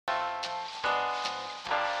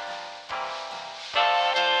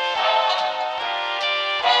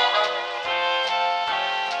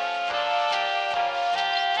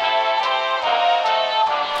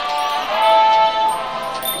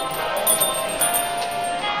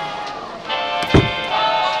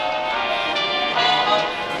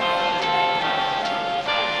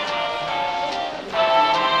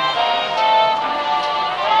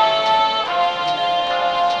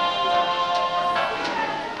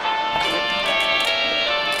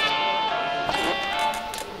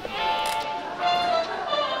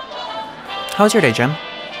How was your day, Jim?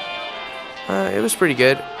 It was pretty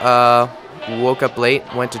good. Woke up late,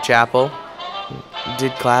 went to chapel,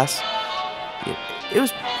 did class. It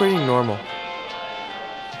was pretty normal.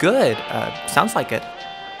 Good. Sounds like it.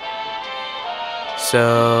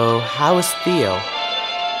 So, how was Theo?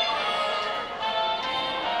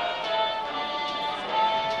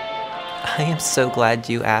 I am so glad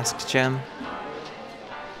you asked, Jim.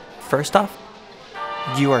 First off,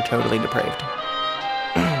 you are totally depraved.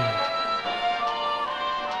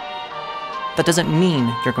 That doesn't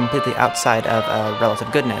mean you're completely outside of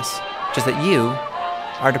relative goodness, just that you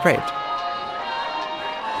are depraved.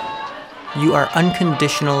 You are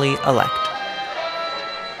unconditionally elect.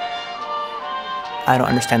 I don't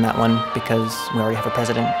understand that one because we already have a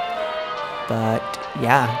president. But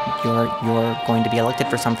yeah, you're going to be elected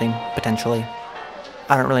for something, potentially.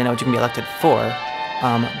 I don't really know what you can be elected for,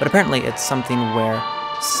 but apparently it's something where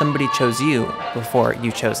somebody chose you before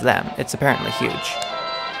you chose them. It's apparently huge.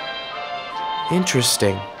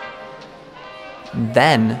 Interesting.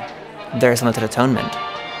 Then there's limited atonement.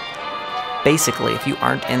 Basically, if you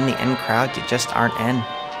aren't in the in crowd, you just aren't in.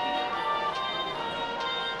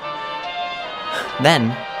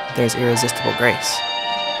 Then there's irresistible grace.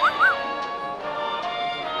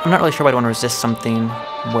 I'm not really sure why I'd want to resist something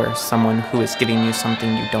where someone who is giving you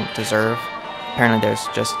something you don't deserve. Apparently there's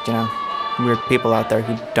just, weird people out there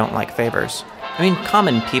who don't like favors. I mean,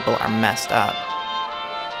 common people are messed up.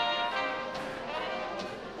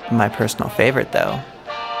 My personal favorite, though,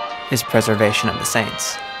 is preservation of the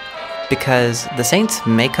saints. Because the saints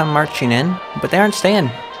may come marching in, but they aren't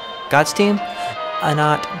staying. God's team, I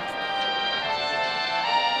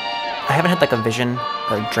haven't had like a vision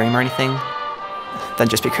or a dream or anything. That'd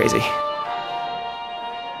just be crazy.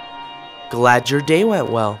 Glad your day went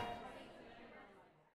well.